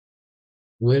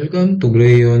Welcome to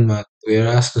GrayYeon Math. We are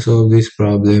asked to solve this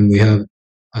problem. We have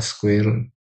a square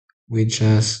which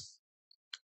has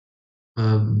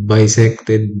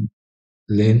bisected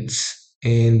lengths,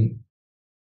 and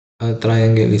a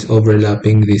triangle is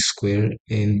overlapping this square,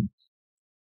 and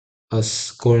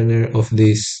corner of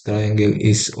this triangle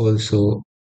is also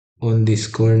on this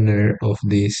corner of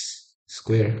this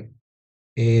square,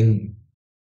 and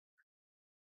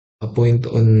a point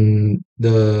on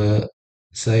the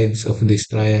sides of this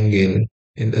triangle,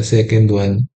 and a second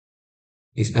one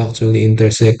is actually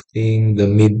intersecting the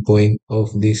midpoint of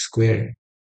this square.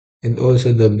 And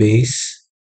also the base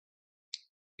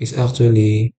is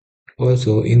actually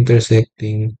also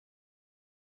intersecting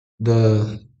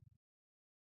the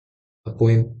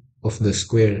point of the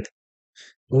square.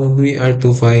 So we are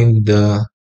to find the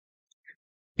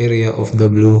area of the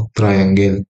blue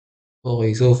triangle.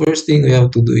 Okay, so first thing we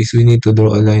have to do is we need to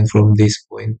draw a line from this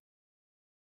point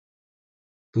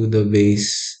to the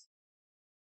base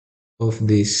of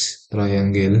this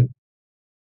triangle.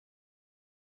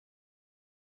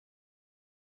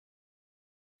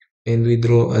 And we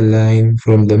draw a line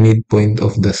from the midpoint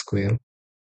of the square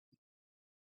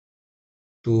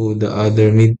to the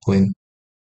other midpoint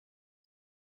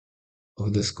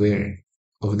of the square,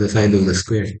 of the side of the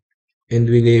square. And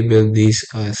we label this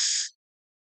as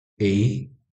A,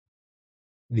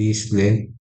 this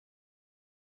length,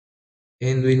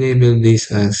 and we label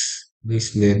this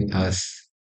length as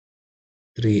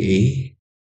 3A,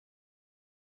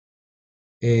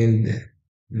 and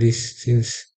this,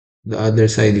 since the other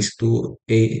side is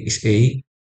 2A is A,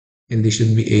 and this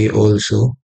should be A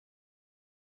also,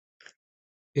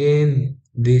 and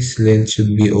this length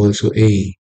should be also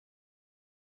A.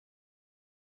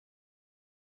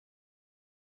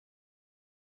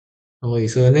 Okay,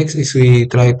 so next is we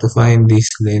try to find this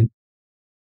length,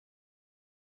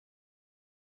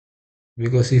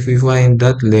 because if we find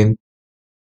that length,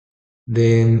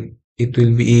 then it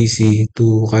will be easy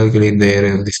to calculate the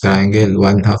area of this triangle,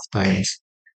 1/2 times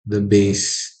the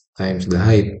base times the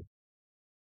height.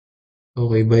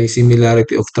 Okay, by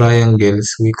similarity of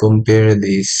triangles, we compare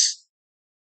this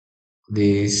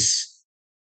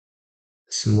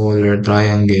smaller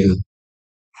triangle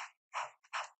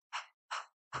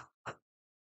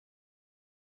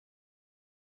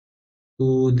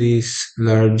to this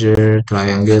larger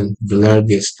triangle, the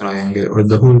largest triangle, or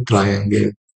the whole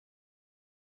triangle.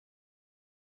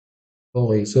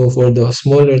 Okay, so for the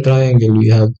smaller triangle, we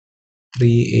have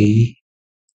 3A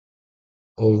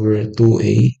over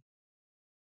 2A,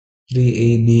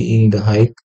 3A being the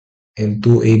height and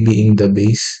 2A being the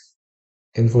base.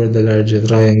 And for the larger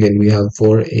triangle, we have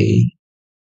 4A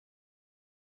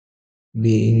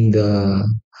being the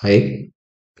height,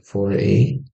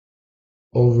 4A,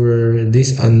 over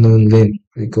this unknown length.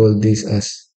 We call this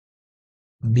as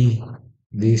B,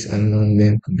 this unknown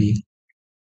length B.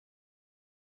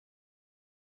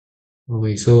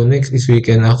 Okay, so next is we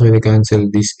can actually cancel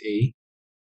this A.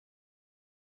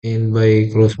 And by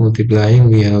cross multiplying,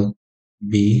 we have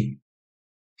B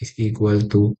is equal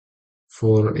to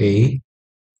 4A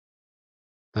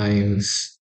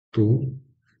times 2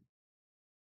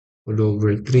 all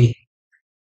over 3.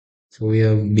 So we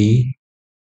have B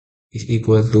is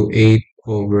equal to 8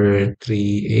 over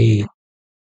 3A.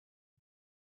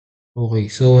 Okay,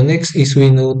 so next is we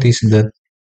notice that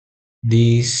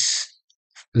this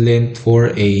length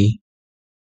 4A,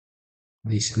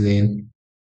 this length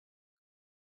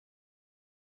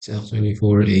is actually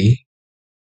 4A,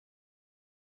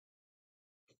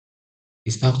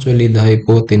 is actually the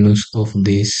hypotenuse of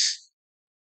this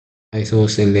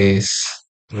isosceles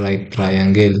right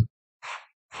triangle.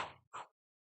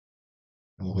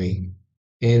 Okay.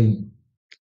 And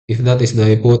if that is the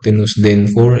hypotenuse, then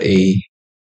 4A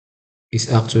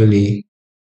is actually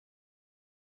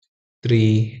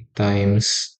 3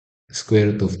 times square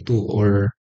root of 2,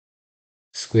 or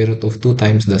square root of 2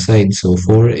 times the side. So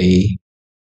 4A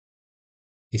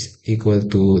is equal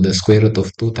to the square root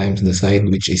of 2 times the side,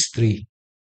 which is 3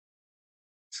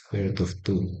 square root of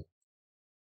 2.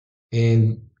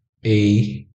 And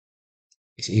A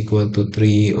is equal to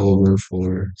 3 over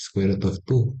 4 square root of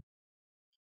 2.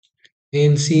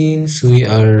 And since we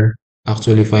are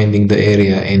actually finding the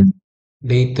area, and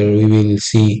later we will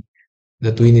see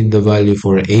that we need the value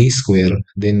for A square,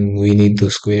 then we need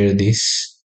to square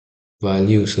this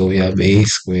value. So we have A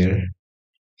square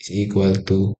is equal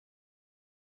to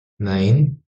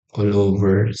 9 all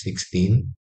over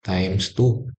 16 times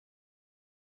 2.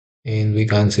 And we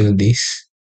cancel this.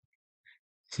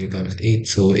 It becomes 8.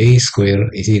 So A square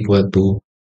is equal to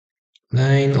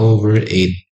 9 over 8.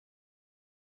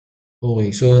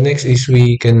 Okay, so next is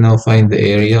we can now find the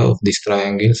area of this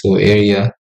triangle. So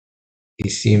area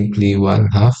is simply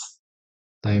 1/2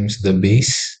 times the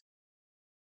base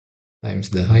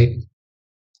times the height.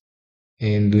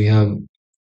 And we have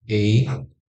A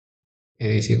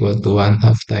is equal to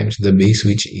 1/2 times the base,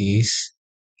 which is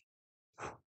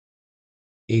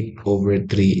 8 over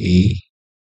 3A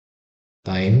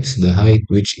times the height,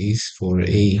 which is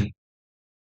 4A.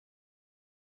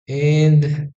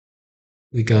 And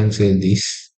we cancel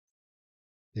this.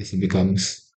 This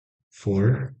becomes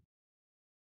 4.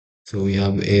 So we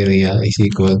have area is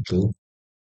equal to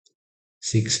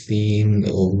 16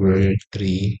 over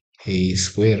 3A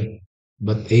squared.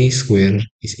 But A squared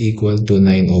is equal to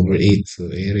 9 over 8.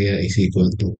 So area is equal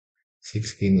to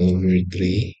 16 over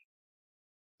 3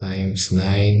 times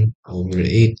 9 over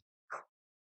 8.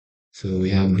 So we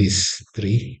have this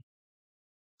 3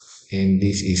 and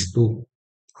this is 2.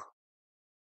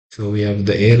 So we have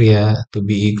the area to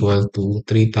be equal to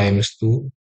 3 times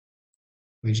 2,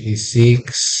 which is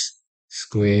 6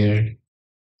 square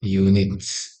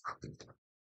units.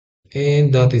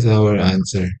 And that is our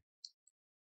answer.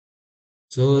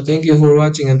 So thank you for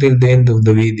watching until the end of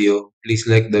the video. Please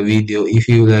like the video if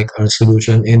you like our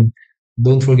solution, and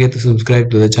don't forget to subscribe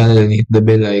to the channel and hit the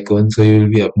bell icon so you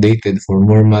will be updated for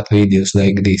more math videos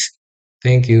like this.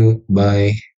 Thank you.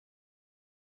 Bye.